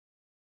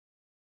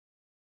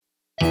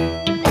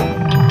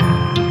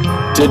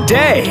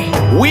Today,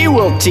 we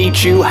will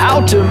teach you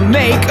how to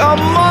make a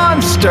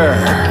monster.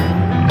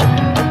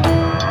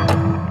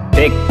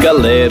 Pick a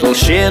little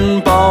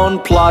shin bone,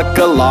 pluck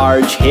a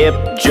large hip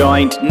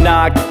joint,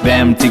 knock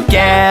them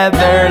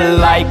together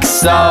like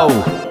so.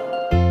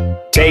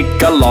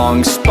 Take a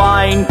long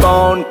spine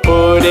bone,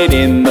 put it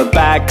in the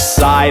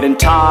backside and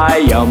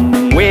tie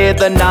 'em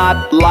with a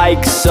knot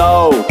like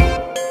so.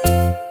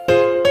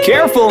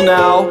 Careful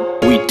now,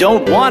 we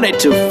don't want it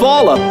to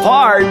fall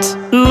apart.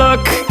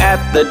 Look at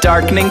the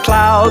darkening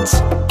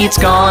clouds, it's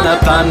gonna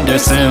thunder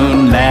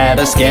soon. Let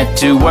us get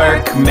to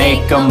work,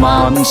 make a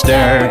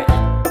monster.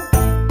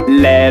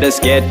 Let us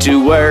get to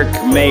work,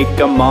 make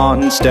a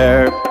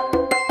monster.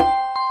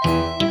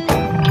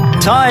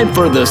 Time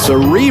for the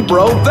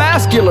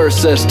cerebrovascular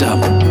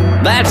system.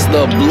 That's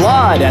the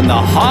blood and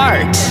the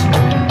heart.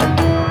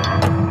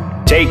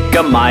 Take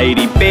a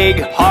mighty big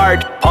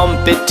heart,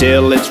 pump it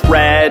till it's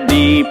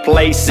ready.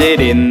 Place it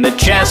in the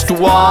chest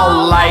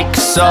wall like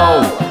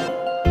so.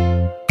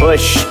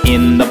 Push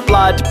in the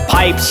blood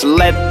pipes,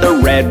 let the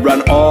red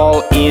run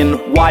all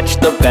in. Watch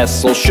the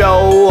vessel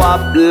show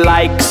up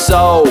like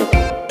so.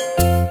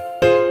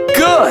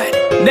 Good!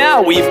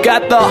 Now we've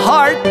got the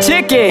heart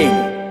ticking.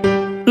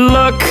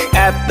 Look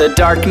at the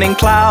darkening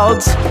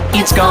clouds,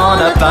 it's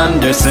gonna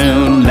thunder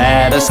soon.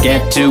 Let us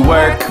get to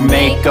work,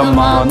 make a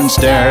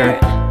monster.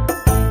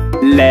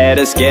 Let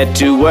us get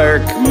to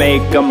work,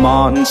 make a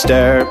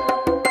monster.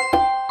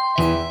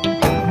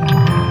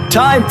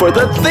 Time for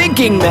the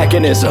thinking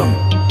mechanism.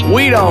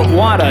 We don't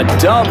want a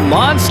dumb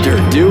monster,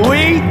 do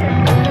we?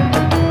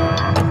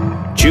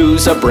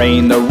 Choose a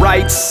brain the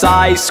right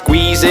size,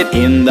 squeeze it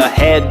in the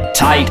head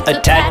tight,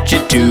 attach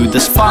it to the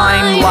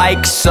spine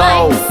like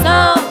so.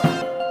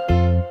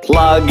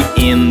 Plug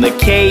in the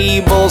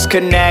cables,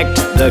 connect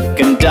the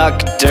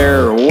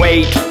conductor,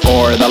 wait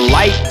for the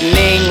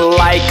lightning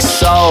like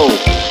so.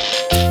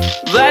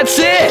 That's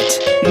it!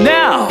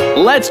 Now,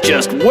 let's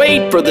just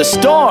wait for the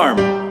storm.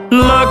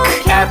 Look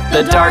at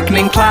the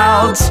darkening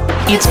clouds,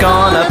 it's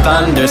gonna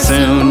thunder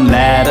soon.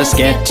 Let us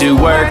get to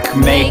work,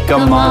 make a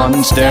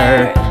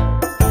monster.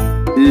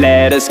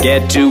 Let us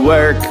get to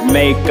work,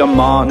 make a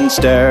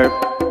monster.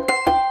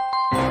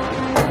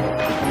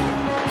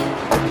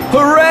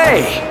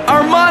 Hooray!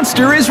 Our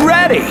monster is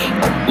ready!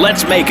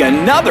 Let's make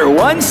another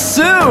one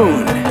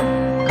soon!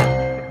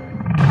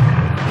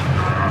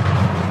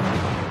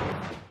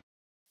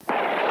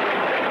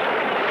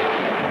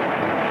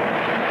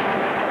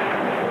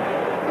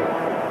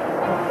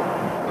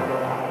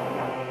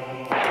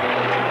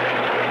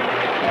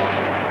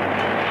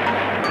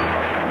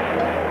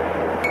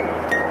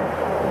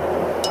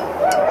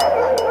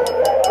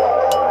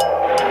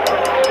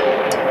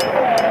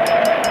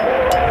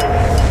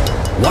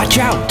 Watch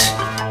out!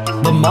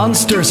 The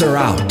monsters are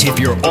out. If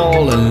you're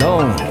all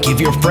alone, give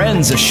your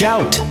friends a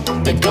shout.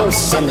 The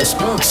ghosts and the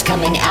spooks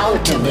coming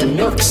out of the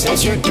nooks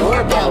as your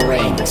doorbell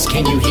rings.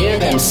 Can you hear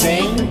them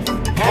sing?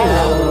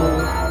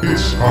 Hello,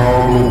 It's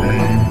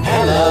Halloween.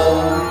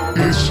 hello,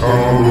 It's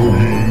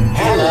Halloween.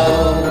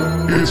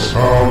 hello, It's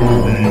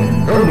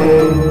Halloween.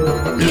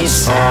 Hello.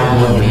 it's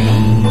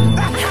Halloween.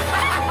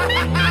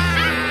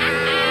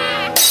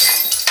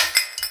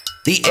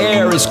 The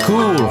air is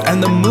cool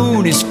and the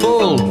moon is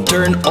full.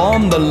 Turn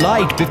on the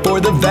light before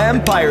the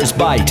vampires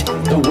bite.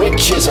 The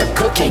witches are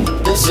cooking,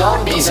 the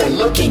zombies are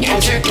looking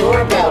as your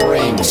doorbell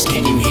rings.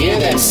 Can you hear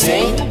them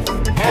sing?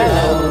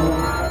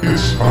 Hello,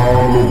 It's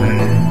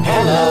Halloween.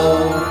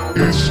 hello,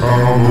 It's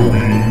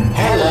Halloween.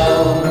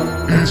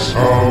 hello, It's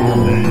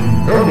Halloween.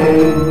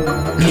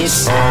 Hello.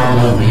 it's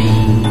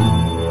Halloween.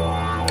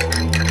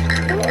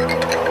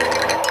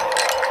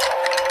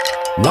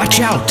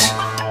 Watch out!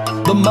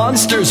 The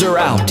monsters are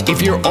out.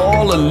 If you're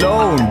all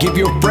alone, give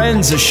your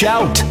friends a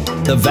shout.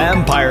 The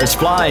vampire's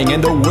flying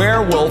and the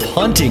werewolf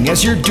hunting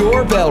as your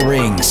doorbell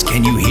rings.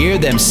 Can you hear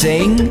them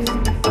sing?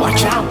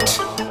 Watch out!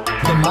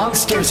 The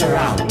monsters are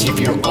out. If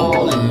you're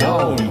all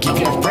alone, give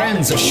your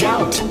friends a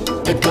shout.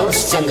 The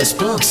ghosts and the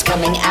spooks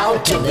coming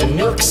out of the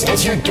nooks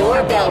as your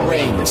doorbell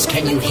rings.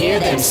 Can you hear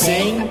them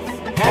sing?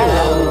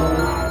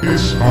 Hello,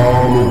 It's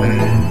Halloween.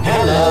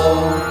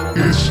 hello,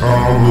 It's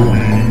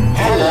Halloween.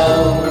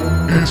 hello,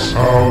 It's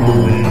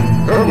Halloween.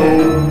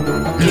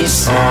 Hello.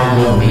 it's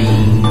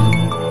Halloween.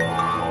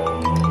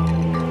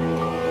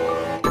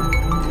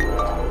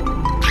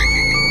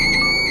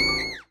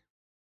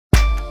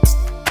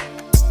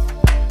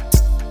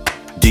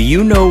 Do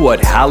you know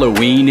what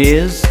Halloween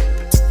is?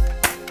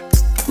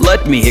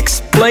 Let me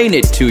explain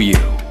it to you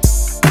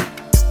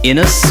in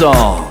a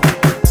song.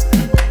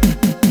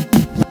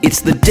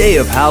 It's the day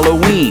of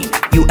Halloween.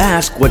 You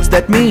ask, what's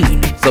that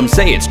mean? Some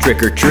say it's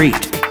trick or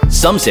treat.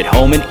 Some sit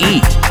home and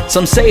eat.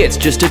 Some say it's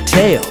just a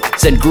tale.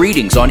 Send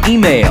greetings on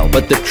email,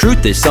 but the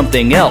truth is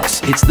something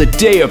else. It's the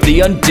day of the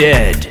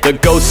undead. The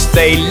ghosts,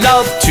 they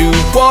love to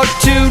walk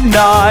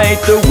tonight.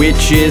 The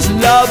witches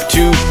love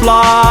to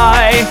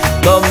fly.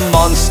 The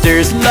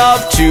monsters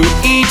love to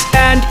eat,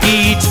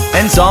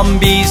 and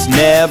zombies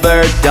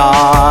never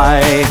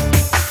die.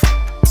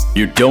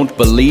 You don't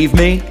believe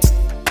me?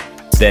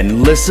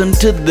 Then listen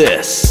to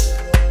this.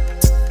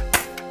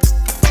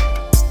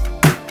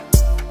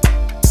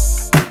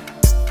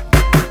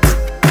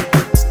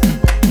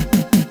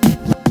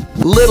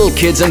 Little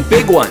kids and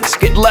big ones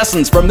get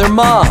lessons from their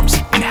moms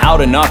in how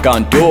to knock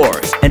on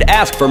doors and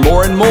ask for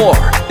more and more.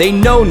 They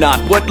know not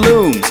what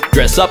looms,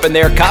 dress up in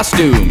their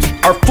costumes,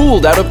 are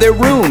fooled out of their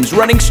rooms,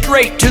 running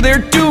straight to their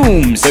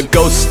dooms. The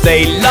ghosts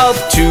they love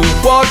to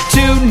walk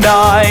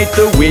tonight,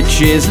 the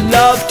witches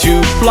love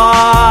to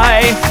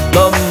fly,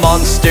 the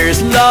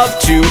monsters love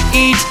to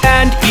eat,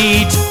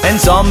 and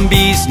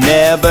zombies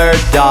never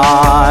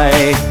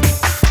die.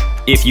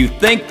 If you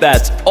think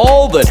that's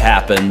all that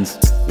happens,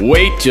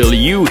 wait till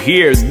you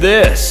hear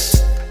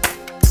this.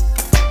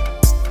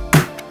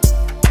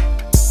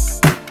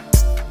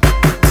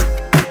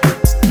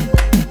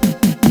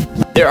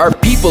 There are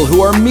people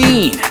who are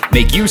mean,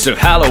 make use of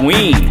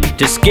Halloween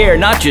to scare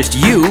not just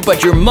you,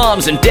 but your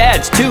moms and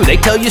dads too. They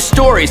tell you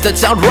stories that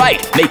sound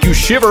right, make you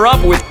shiver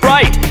up with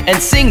fright, and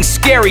sing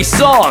scary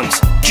songs,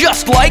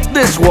 just like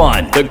this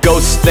one. The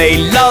ghosts they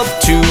love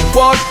to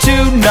walk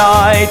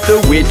tonight,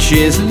 the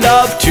witches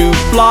love to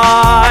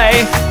fly,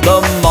 the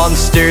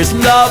monsters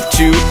love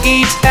to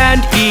eat,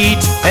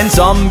 and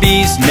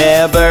zombies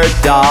never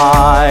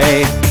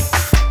die.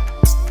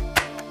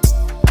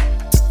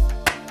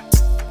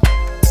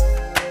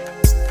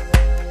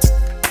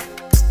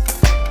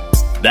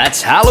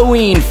 That's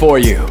Halloween for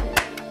you.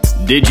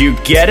 Did you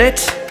get it?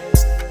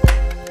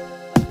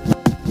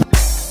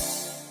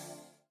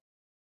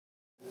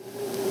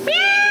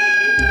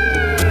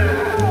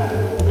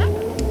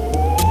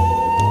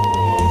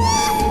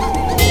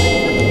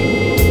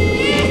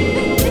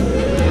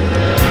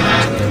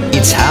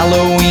 It's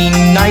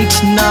Halloween night,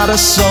 not a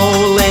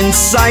soul in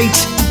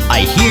sight.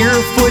 I hear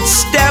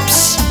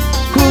footsteps.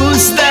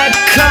 Who's that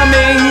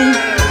coming?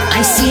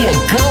 I see a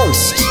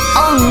ghost.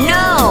 Oh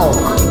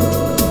no!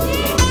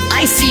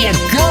 I see a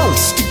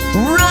ghost!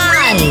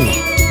 Run!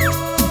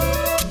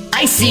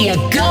 I see a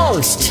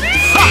ghost!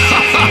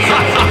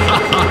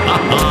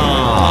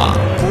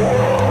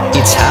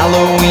 It's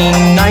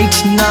Halloween night,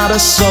 not a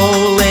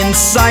soul in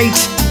sight.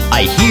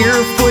 I hear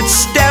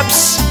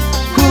footsteps.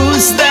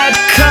 Who's that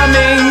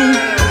coming?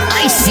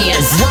 I see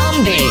a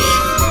zombie!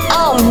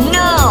 Oh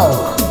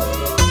no!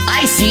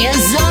 I see a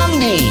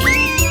zombie!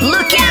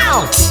 Look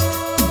out!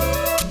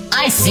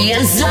 I see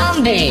a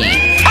zombie!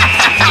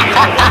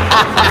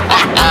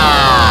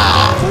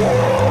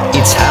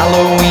 It's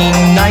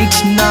Halloween night,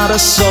 not a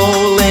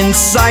soul in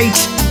sight.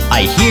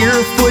 I hear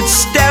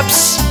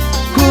footsteps.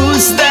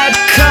 Who's that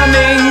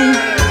coming?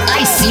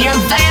 I see a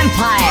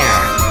vampire!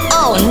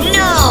 Oh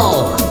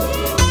no!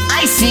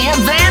 I see a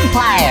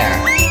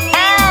vampire!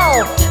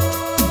 Help!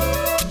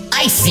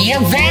 I see a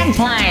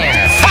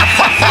vampire!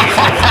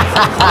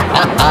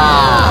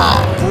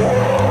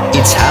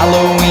 It's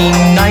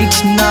Halloween night,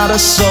 not a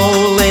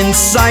soul in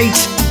sight.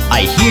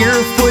 I hear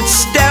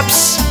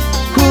footsteps.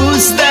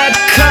 Who's that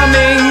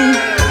coming?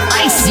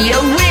 I see a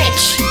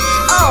witch!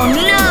 Oh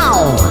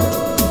no!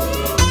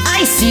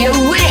 I see a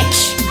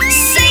witch!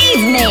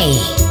 Save me!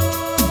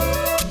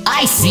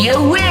 I see a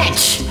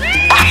witch!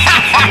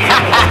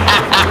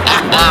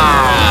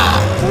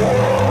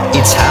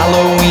 It's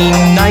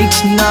Halloween night,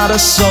 not a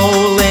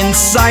soul in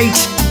sight.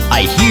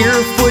 I hear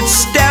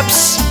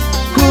footsteps.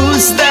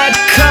 Who's that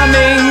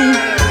coming?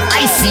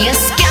 I see a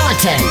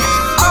skeleton!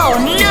 Oh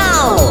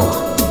no!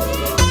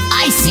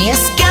 I see a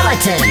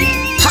skeleton!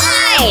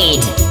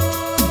 Hide!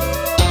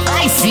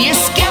 I see a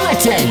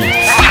skeleton!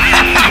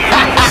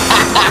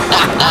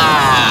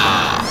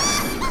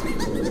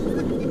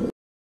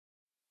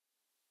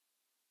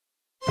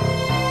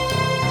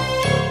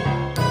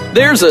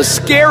 There's a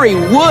scary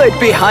wood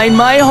behind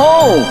my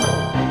home,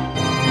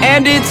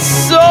 and it's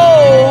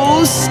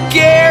so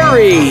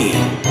scary.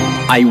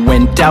 I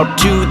went out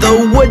to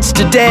the woods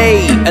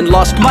today and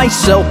lost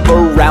myself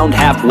around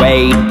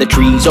halfway. The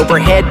trees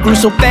overhead grew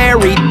so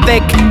very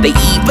thick, they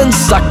even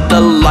sucked the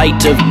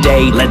light of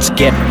day. Let's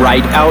get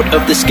right out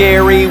of the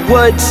scary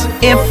woods.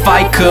 If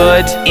I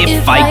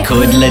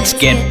could, let's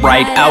get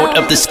right out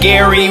of the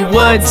scary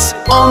woods.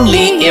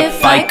 Only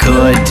if I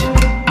could.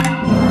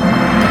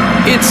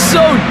 It's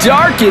so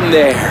dark in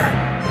there.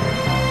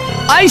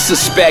 I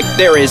suspect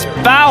there is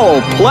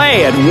foul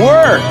play at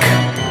work.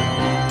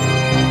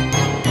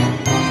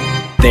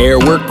 There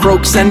were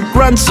croaks and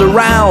grunts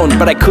around,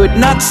 but I could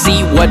not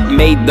see what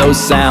made those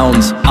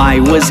sounds. I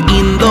was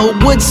in the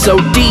woods so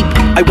deep,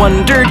 I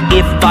wondered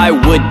if I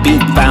would be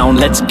found.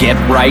 Let's get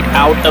right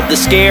out of the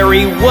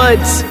scary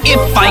woods.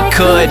 If I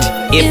could,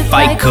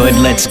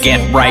 let's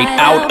get right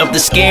out of the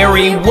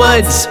scary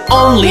woods.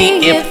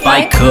 Only if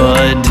I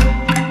could.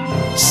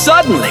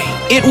 Suddenly,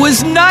 it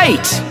was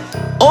night.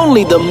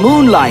 Only the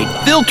moonlight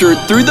filtered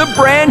through the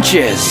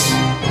branches.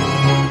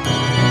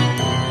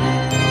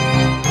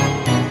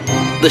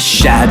 The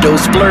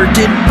shadows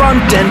flirted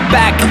front and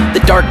back. The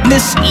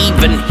darkness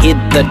even hid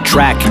the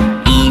track.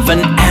 Even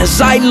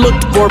as I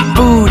looked for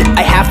food,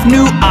 I half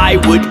knew I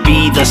would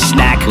be the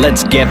snack.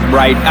 Let's get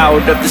right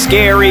out of the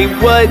scary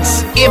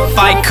woods. If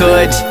I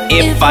could,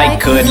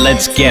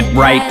 let's get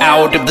right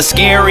out of the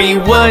scary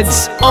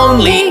woods.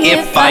 Only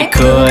if I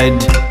could.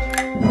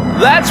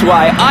 That's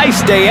why I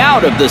stay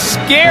out of the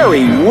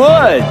scary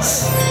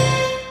woods.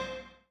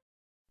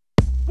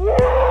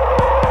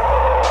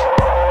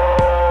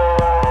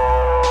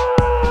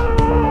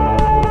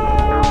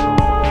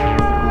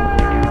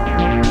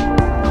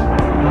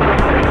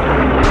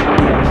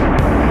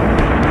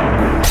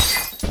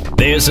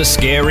 There's a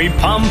scary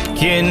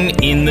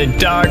pumpkin in the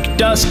dark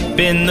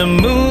dustbin. The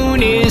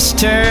moon is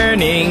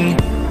turning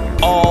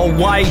all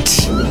white.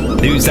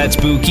 Who's that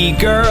spooky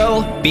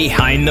girl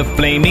behind the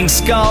flaming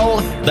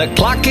skull? The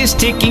clock is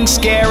ticking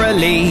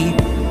scarily.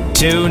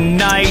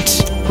 Tonight,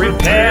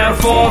 prepare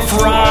for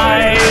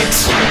fright.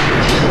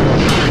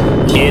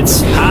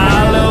 It's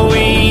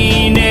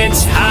Halloween,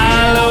 it's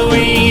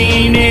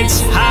Halloween,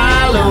 it's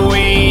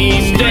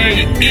Halloween.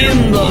 Stay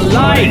in the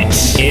light.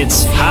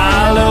 It's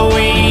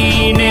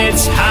Halloween,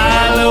 it's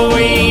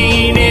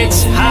Halloween,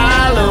 it's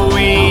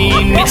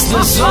Halloween. It's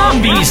the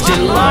zombies'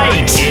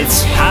 delight.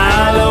 It's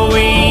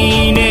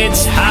Halloween,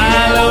 it's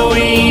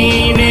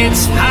Halloween,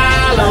 it's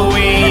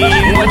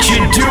Halloween. What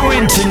you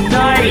doing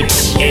tonight?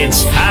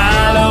 It's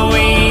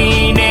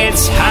Halloween,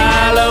 it's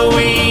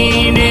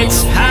Halloween,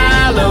 it's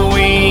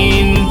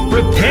Halloween.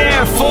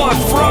 Prepare for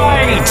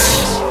fright.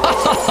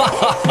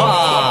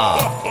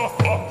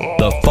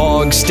 The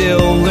fog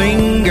still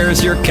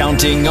lingers, you're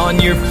counting on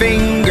your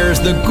fingers.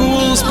 The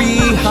ghouls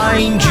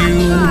behind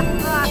you.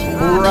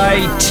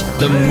 Right,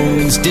 the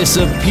moon's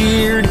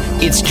disappeared.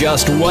 It's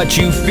just what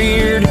you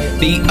feared.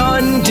 The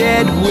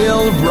undead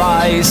will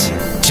rise.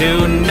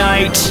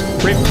 Tonight,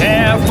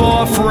 prepare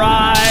for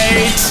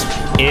fright.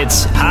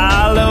 It's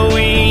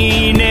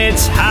Halloween,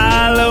 it's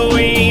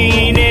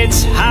Halloween,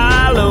 it's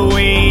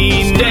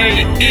Halloween.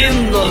 Stay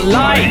in the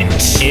light.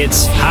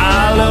 It's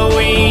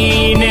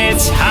Halloween,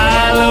 it's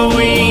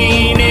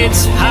Halloween,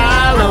 it's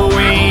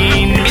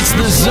Halloween. It's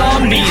the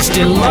zombies'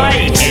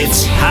 delight.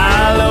 It's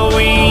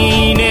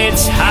Halloween,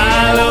 it's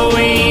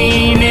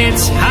Halloween,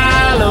 it's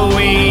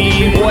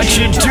Halloween. What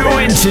you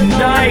doing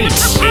tonight?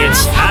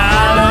 It's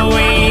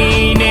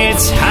Halloween,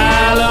 it's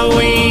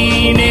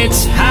Halloween,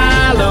 it's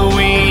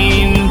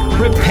Halloween.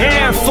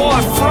 Prepare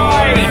for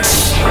fright.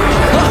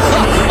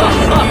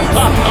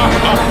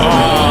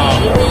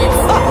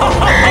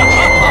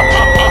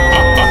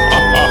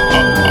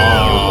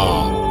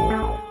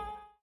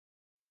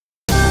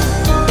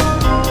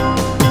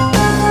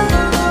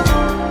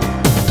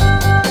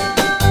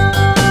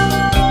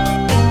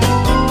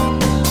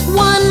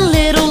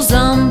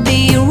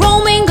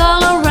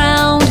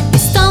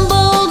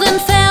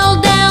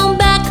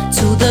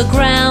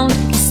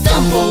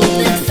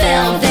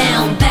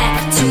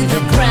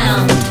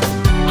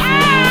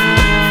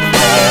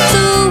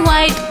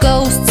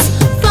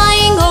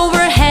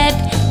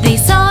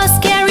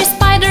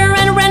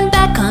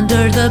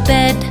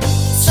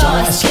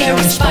 Saw a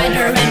scary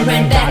spider and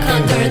ran back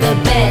under the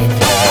bed.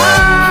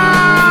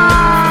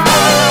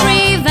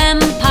 Three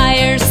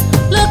vampires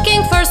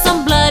looking for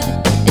some blood.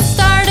 It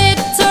started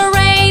to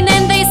rain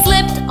and they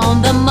slipped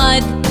on the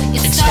mud.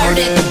 It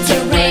started to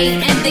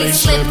rain and they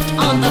slipped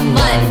on the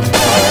mud.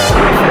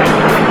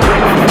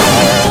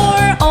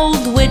 Four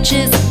old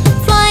witches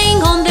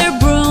flying on their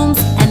brooms.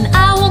 An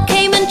owl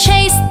came and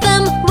chased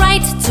them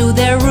right to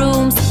their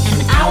rooms.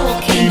 An owl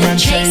came and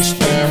chased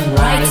them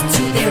right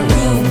to their rooms.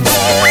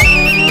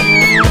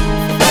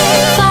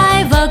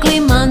 Five ugly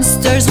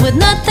monsters with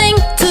nothing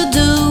to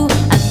do.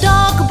 A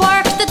dog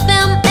barked at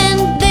them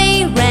and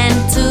they ran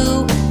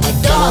too. A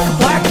dog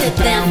barked at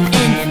them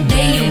and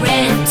they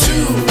ran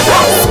too.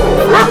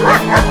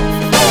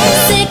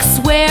 Six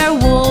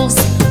werewolves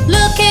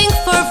looking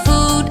for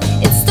food.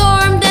 It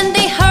stormed and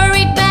they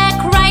hurried back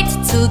right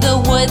to the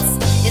woods.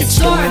 It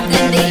stormed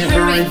and they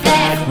hurried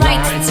back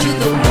right to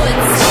the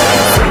woods.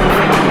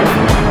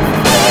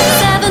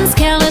 Seven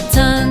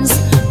skeletons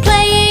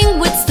playing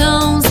with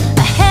stones.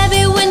 A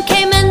heavy wind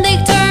came and they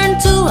turned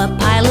to a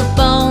pile of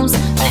bones.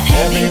 A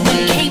heavy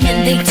wind came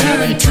and they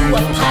turned to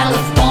a pile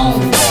of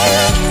bones.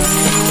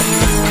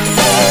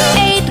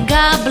 Eight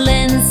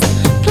goblins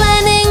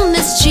planning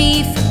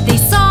mischief. They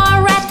saw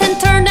a rat and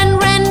turned and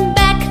ran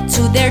back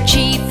to their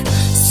chief.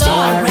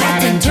 Saw a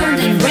rat and turned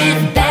and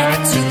ran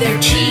back to their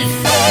chief.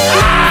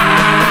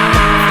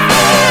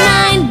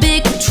 Nine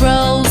big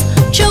trolls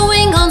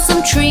chewing on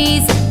some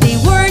trees. They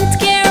weren't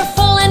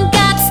careful and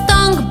got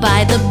stung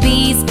by the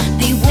bees.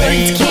 They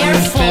weren't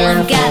careful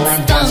and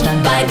got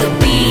stung by the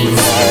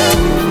bees.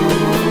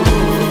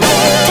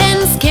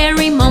 10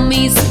 scary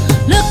mummies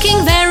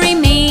looking very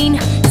mean.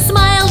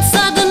 Smiled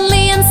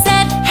suddenly and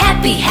said,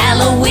 "Happy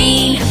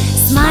Halloween."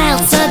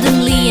 Smiled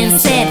suddenly and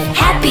said,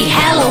 "Happy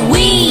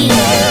Halloween."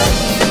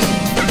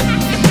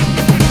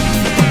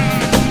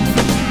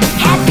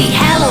 Happy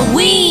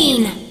Halloween.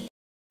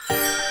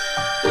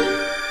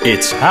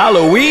 It's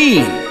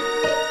Halloween!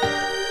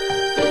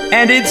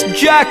 And it's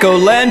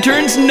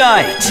Jack-o'-lantern's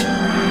night!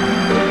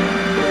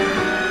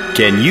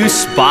 Can you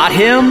spot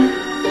him?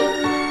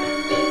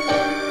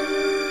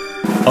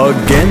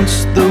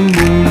 Against the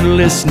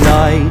moonless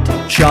night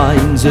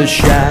shines a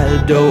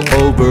shadow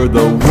over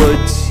the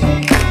woods.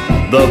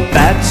 The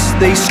bats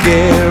they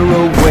scare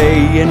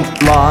away and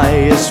fly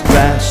as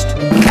fast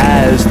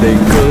as they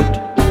could.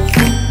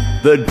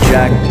 The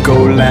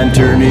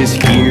Jack-o'-lantern is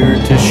here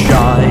to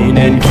shine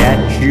and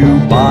catch you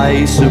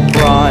by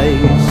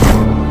surprise.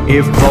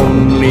 If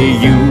only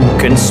you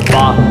can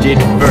spot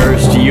it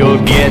first,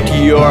 you'll get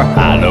your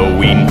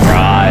Halloween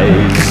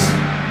prize.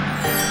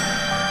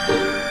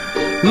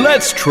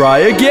 Let's try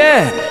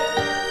again.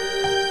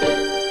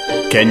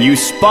 Can you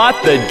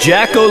spot the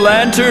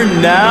jack-o'-lantern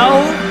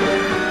now?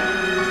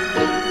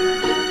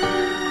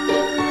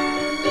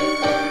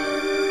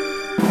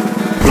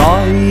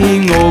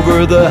 Flying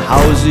over the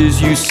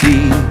houses you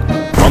see,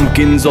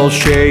 pumpkins all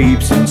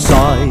shapes and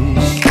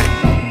size.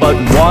 But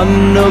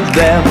one of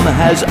them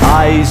has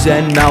eyes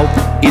and mouth,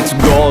 it's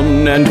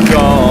gone and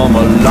come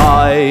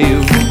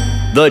alive.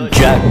 The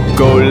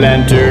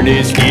jack-o'-lantern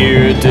is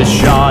here to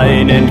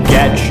shine and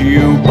catch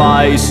you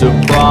by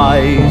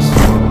surprise.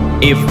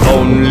 If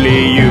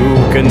only you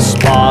can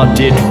spot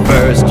it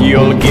first,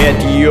 you'll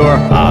get your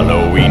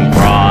Halloween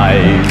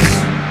prize.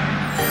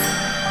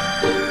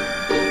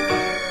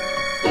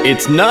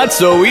 It's not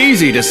so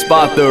easy to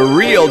spot the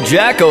real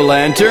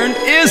jack-o'-lantern,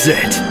 is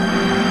it?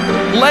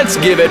 Let's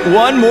give it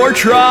one more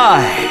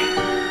try.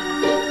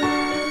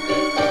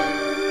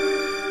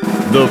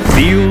 The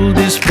field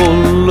is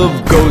full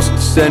of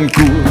ghosts and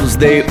ghouls,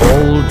 they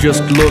all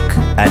just look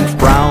and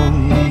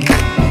frown.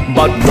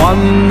 But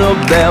one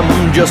of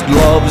them just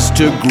loves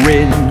to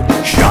grin,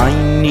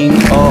 shining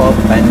up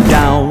and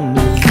down.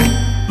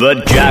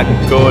 The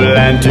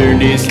jack-o'-lantern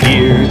is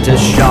here to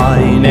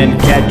shine and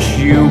catch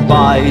you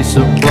by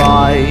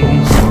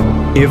surprise.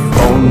 If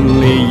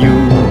only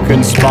you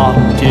can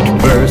spot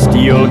it first,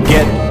 you'll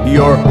get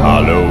your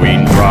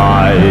Halloween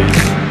prize.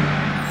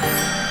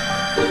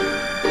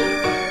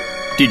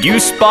 Did you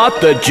spot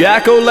the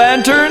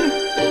jack-o'-lantern?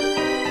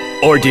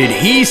 Or did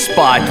he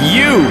spot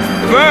you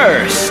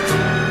first?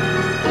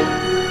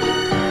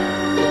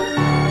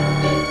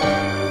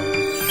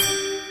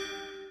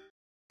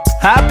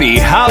 Happy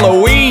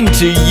Halloween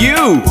to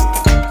you!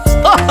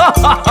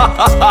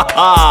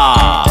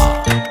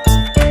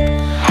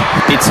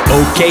 It's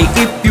okay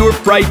if you're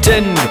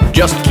frightened,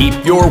 just keep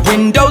your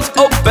windows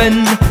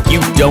open.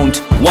 You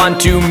don't want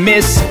to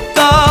miss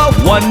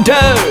the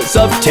wonders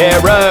of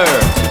terror.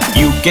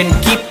 You can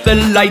keep the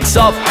lights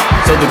off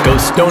so the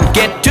ghosts don't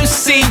get to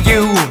see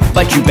you.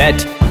 But you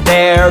bet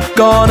they're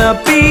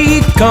gonna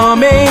be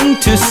coming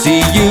to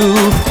see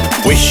you.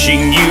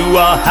 Wishing you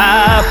a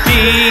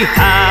happy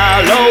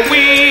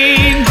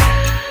Halloween.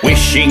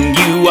 Wishing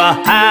you a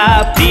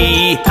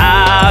happy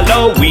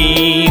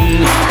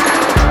Halloween.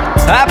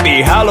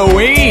 Happy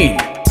Halloween!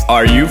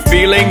 Are you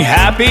feeling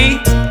happy?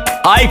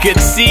 I can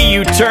see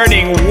you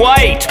turning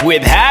white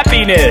with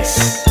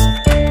happiness.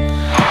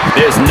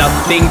 There's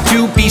nothing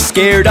to be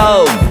scared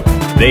of.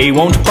 They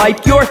won't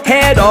bite your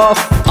head off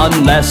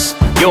unless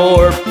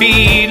you're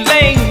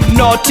feeling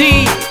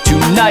naughty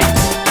tonight.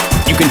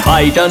 You can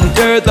hide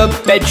under the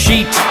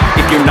bedsheet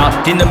if you're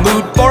not in the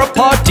mood for a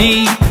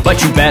party.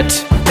 But you bet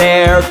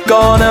they're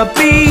gonna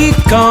be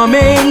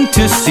coming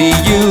to see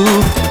you.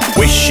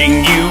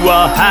 Wishing you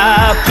a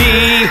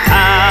happy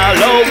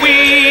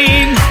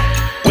Halloween.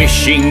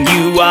 Wishing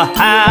you a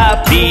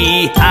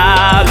happy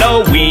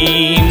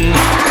Halloween.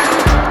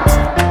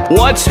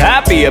 What's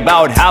happy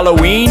about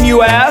Halloween,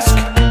 you ask?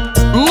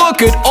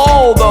 Look at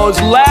all those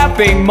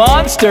laughing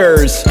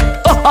monsters!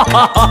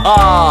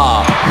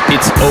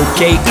 It's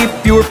okay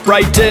if you're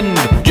frightened,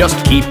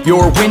 just keep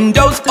your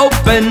windows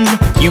open.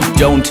 You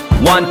don't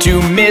want to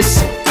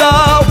miss the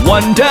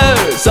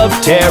wonders of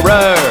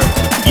terror.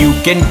 You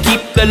can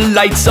keep the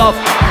lights off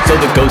so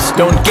the ghosts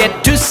don't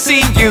get to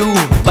see you.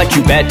 But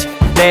you bet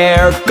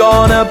they're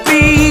gonna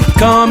be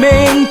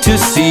coming to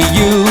see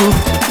you.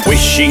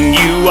 Wishing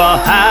you a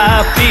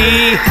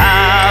happy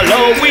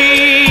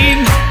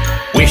Halloween.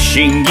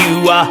 Wishing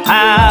you a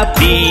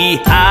happy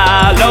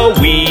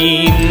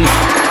Halloween.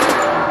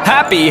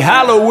 Happy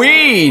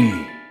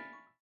Halloween!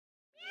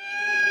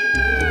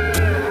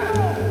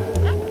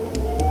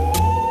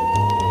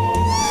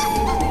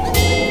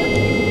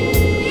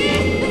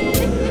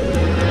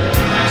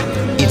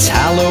 It's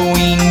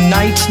Halloween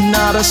night,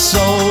 not a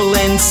soul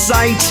in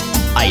sight.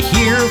 I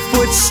hear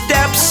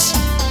footsteps.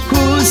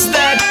 Who's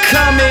that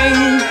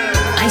coming?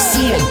 I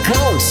see a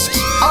ghost.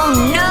 Oh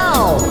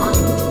no!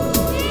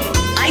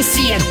 I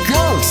see a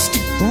ghost.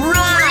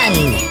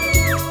 Run!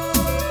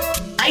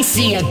 I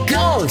see a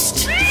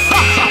ghost.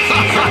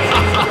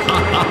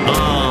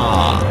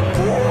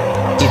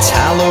 It's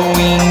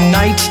Halloween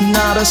night,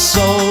 not a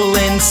soul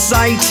in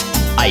sight.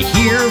 I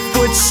hear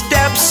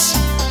footsteps.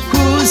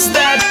 Who's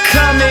that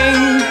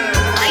coming?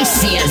 I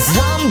see a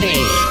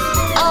zombie.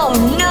 Oh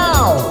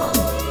no!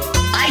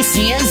 I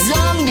see a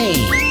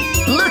zombie.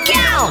 Look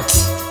out!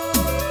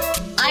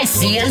 I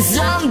see a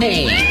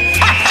zombie.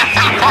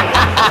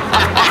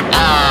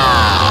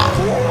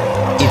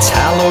 It's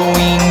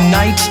Halloween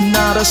night,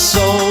 not a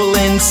soul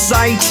in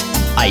sight.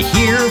 I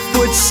hear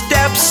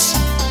footsteps.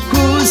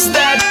 Who's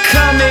that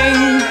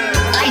coming?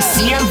 I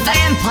see a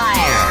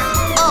vampire.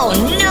 Oh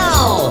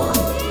no!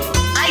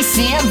 I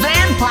see a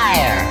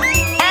vampire.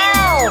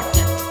 Help!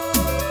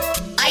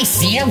 I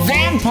see a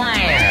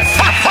vampire.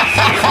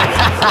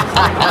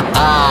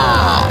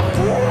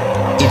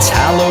 It's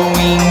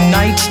Halloween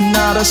night,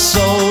 not a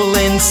soul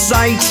in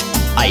sight.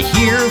 I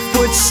hear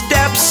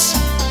footsteps.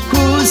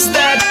 Who's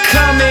that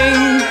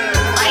coming?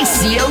 I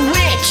see a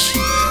witch.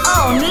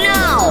 Oh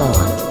no!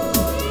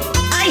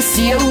 I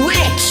see a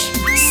witch.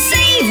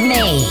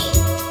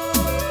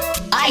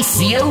 I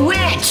see a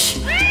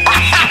witch!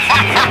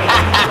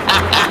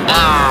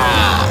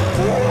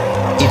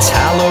 It's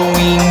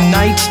Halloween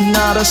night,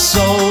 not a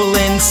soul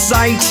in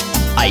sight.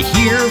 I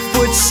hear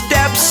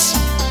footsteps.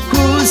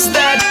 Who's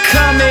that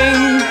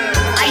coming?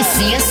 I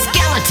see a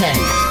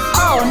skeleton!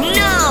 Oh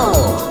no!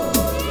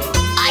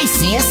 I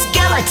see a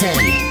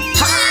skeleton!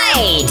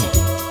 Hide!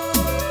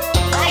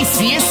 I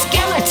see a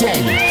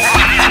skeleton!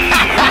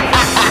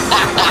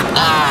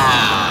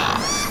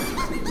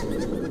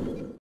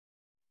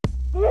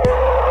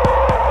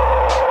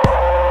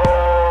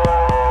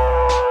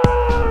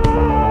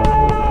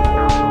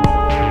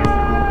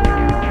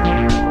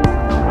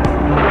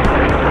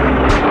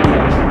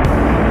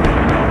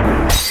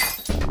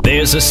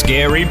 There's a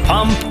scary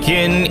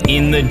pumpkin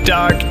in the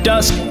dark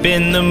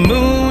dustbin. The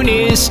moon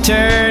is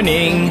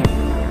turning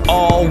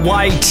all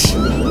white.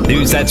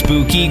 Who's that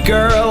spooky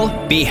girl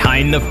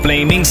behind the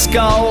flaming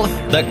skull?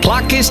 The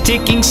clock is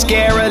ticking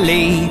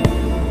scarily.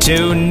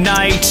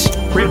 Tonight,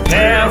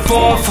 prepare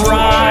for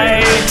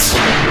fright.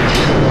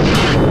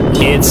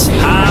 It's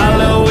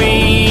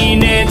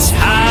Halloween, it's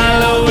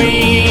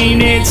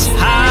Halloween, it's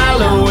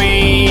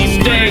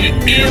Halloween. Stay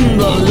in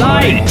the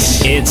light.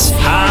 It's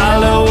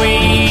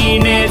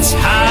Halloween, it's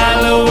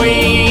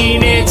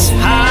Halloween, it's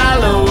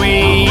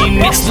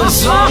Halloween. It's the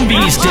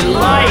zombies'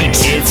 delight.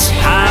 It's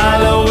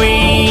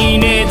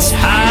Halloween, it's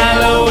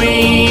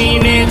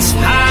Halloween, it's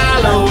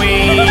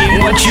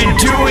Halloween. What you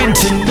doing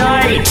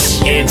tonight?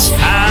 It's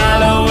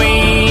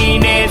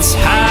Halloween, it's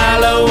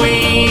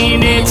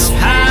Halloween, it's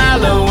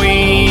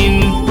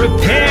Halloween.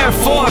 Prepare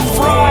for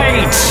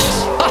fright.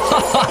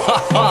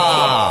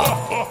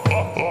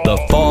 The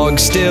fog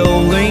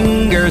still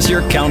lingers,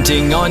 you're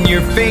counting on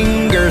your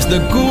fingers. The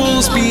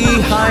ghouls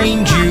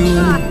behind you.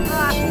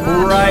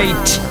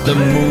 Right, the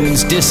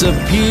moon's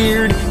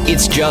disappeared.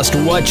 It's just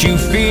what you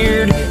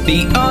feared.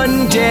 The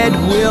undead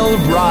will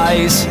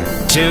rise.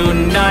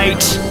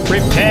 Tonight,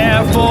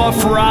 prepare for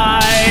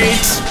fright.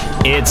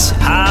 It's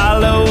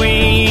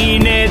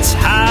Halloween, it's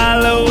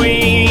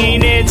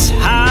Halloween, it's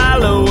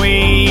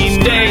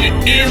Halloween. Stay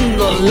in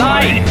the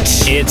light.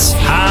 It's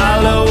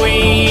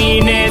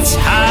Halloween, it's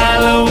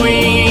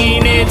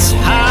Halloween, it's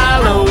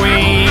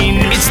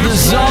Halloween. It's the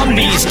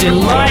zombies'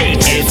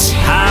 delight. It's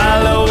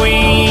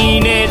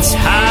Halloween, it's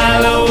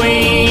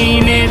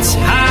Halloween, it's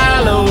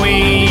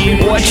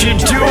Halloween. What you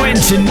doing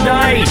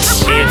tonight?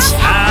 It's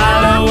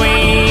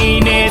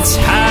Halloween, it's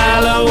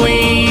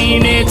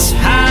Halloween, it's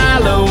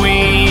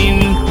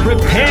Halloween.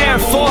 Prepare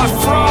for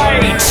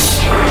fright.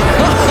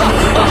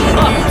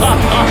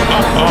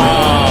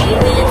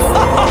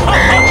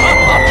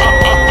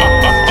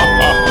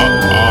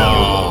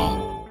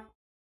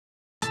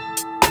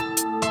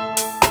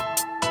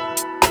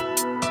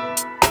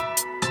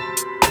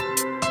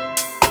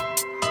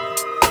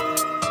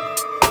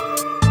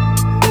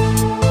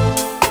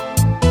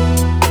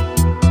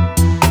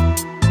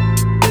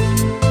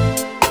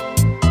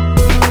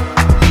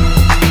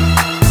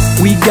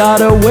 We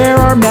gotta wear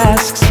our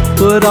masks,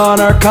 put on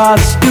our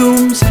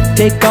costumes,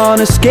 take on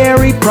a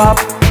scary prop,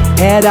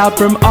 head out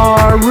from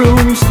our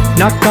rooms,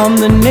 knock on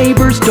the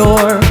neighbor's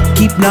door,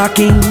 keep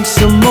knocking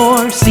some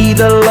more, see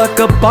the look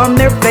up on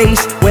their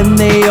face when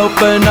they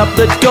open up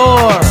the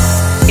door.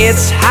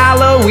 It's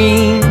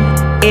Halloween,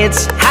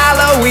 it's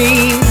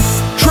Halloween,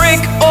 trick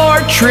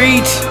or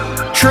treat,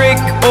 trick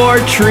or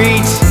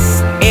treat.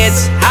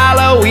 It's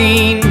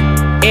Halloween,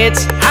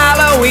 it's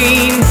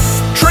Halloween,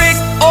 trick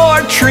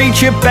or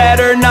treat, you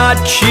better not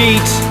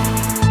cheat.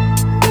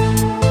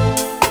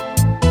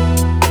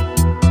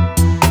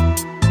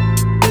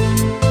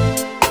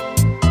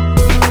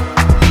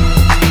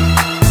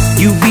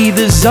 You be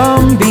the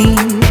zombie,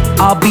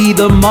 I'll be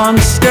the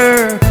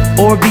monster,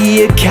 or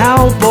be a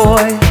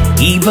cowboy,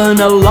 even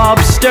a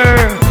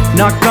lobster.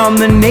 Knock on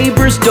the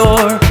neighbor's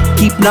door,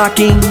 keep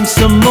knocking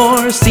some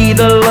more, see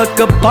the look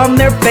upon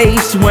their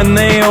face when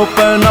they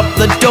open up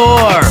the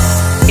door.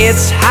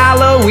 It's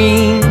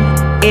Halloween,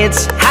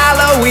 it's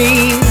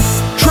Halloween,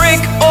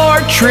 trick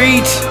or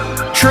treat,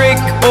 trick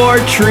or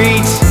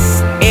treat.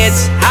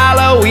 It's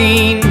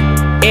Halloween,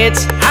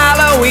 it's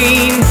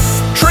Halloween,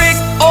 trick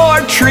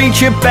or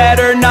treat, you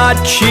better not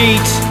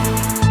cheat.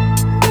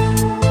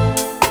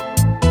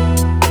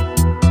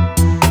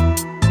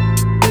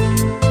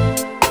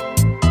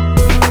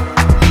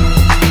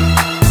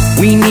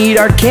 We need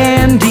our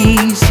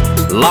candies,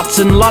 lots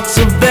and lots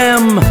of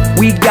them.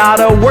 We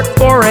gotta work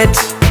for it,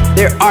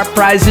 there are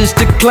prizes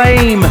to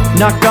claim.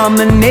 Knock on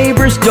the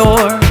neighbor's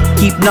door,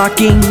 keep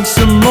knocking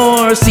some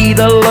more, see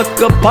the look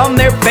upon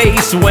their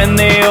face when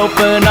they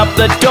open up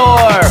the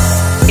door.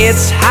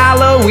 It's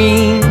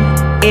Halloween,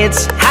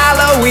 it's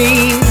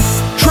Halloween,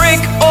 trick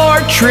or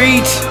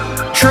treat,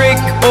 trick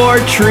or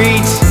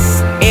treat.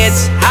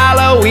 It's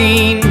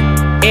Halloween,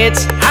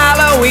 it's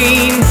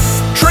Halloween,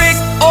 trick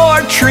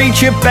or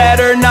treat, you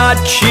better not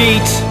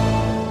cheat.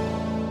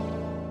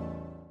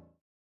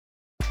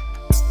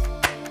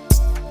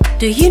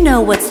 Do you know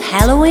what's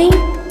Halloween?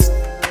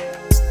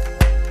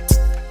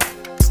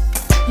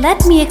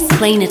 Let me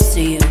explain it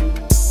to you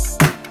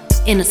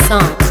in a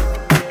song.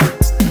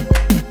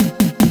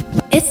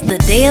 It's the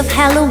day of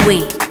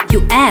Halloween.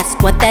 You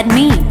ask what that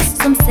means.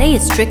 Some say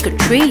it's trick or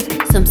treat,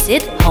 some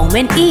sit home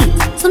and eat.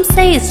 Some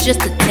say it's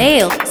just a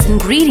tale,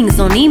 send greetings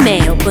on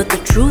email. But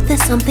the truth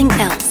is something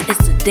else.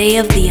 It's the day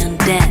of the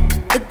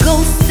undead. The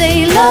ghosts,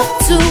 they love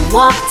to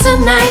walk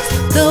tonight.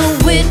 The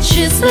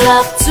witches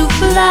love to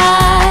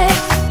fly.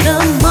 The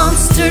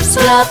monsters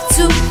love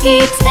to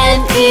eat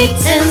and eat.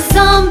 And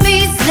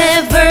zombies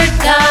never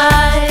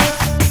die.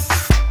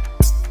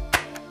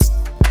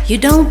 You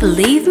don't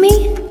believe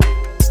me?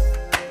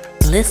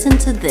 Listen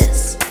to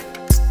this.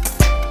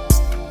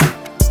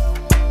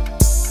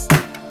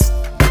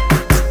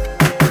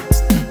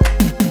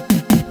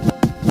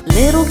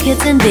 Little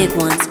kids and big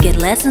ones get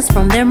lessons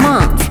from their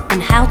moms on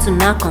how to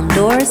knock on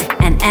doors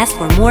and ask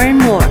for more and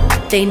more.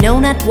 They know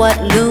not what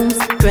looms,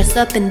 dress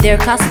up in their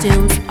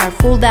costumes, are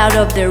pulled out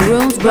of their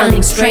rooms,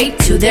 running straight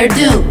to their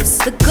dooms.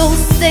 The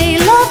ghosts, they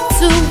love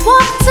to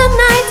walk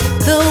tonight.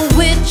 The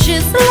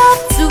witches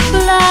love to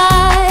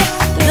fly.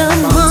 The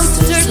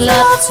monsters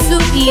love to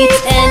eat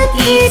and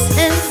eat.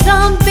 And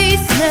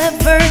zombies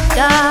never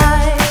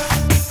die.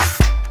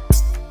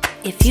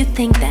 If you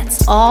think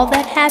that's all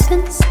that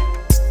happens,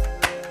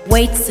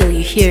 wait till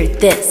you hear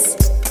this.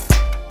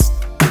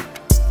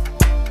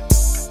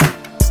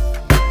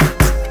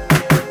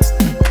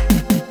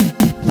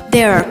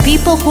 There are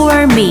people who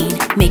are mean,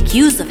 make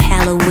use of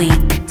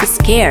Halloween to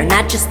scare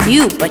not just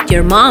you, but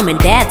your mom and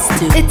dads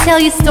too. They tell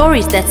you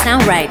stories that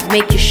sound right,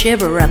 make you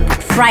shiver up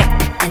with fright,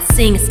 and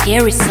sing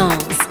scary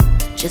songs,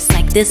 just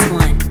like this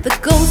one. The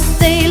ghosts,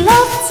 they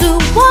love to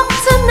walk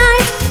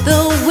tonight.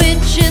 The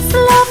witches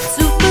love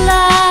to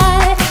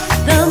fly.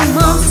 The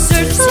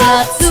monsters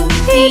love to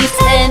eat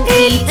and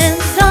eat. And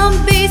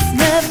zombies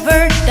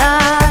never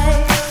die.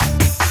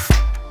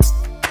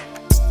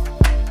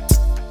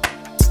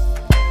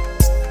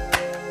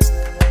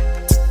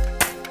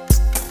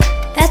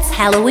 That's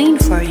Halloween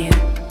for you.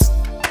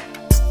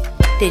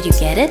 Did you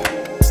get it?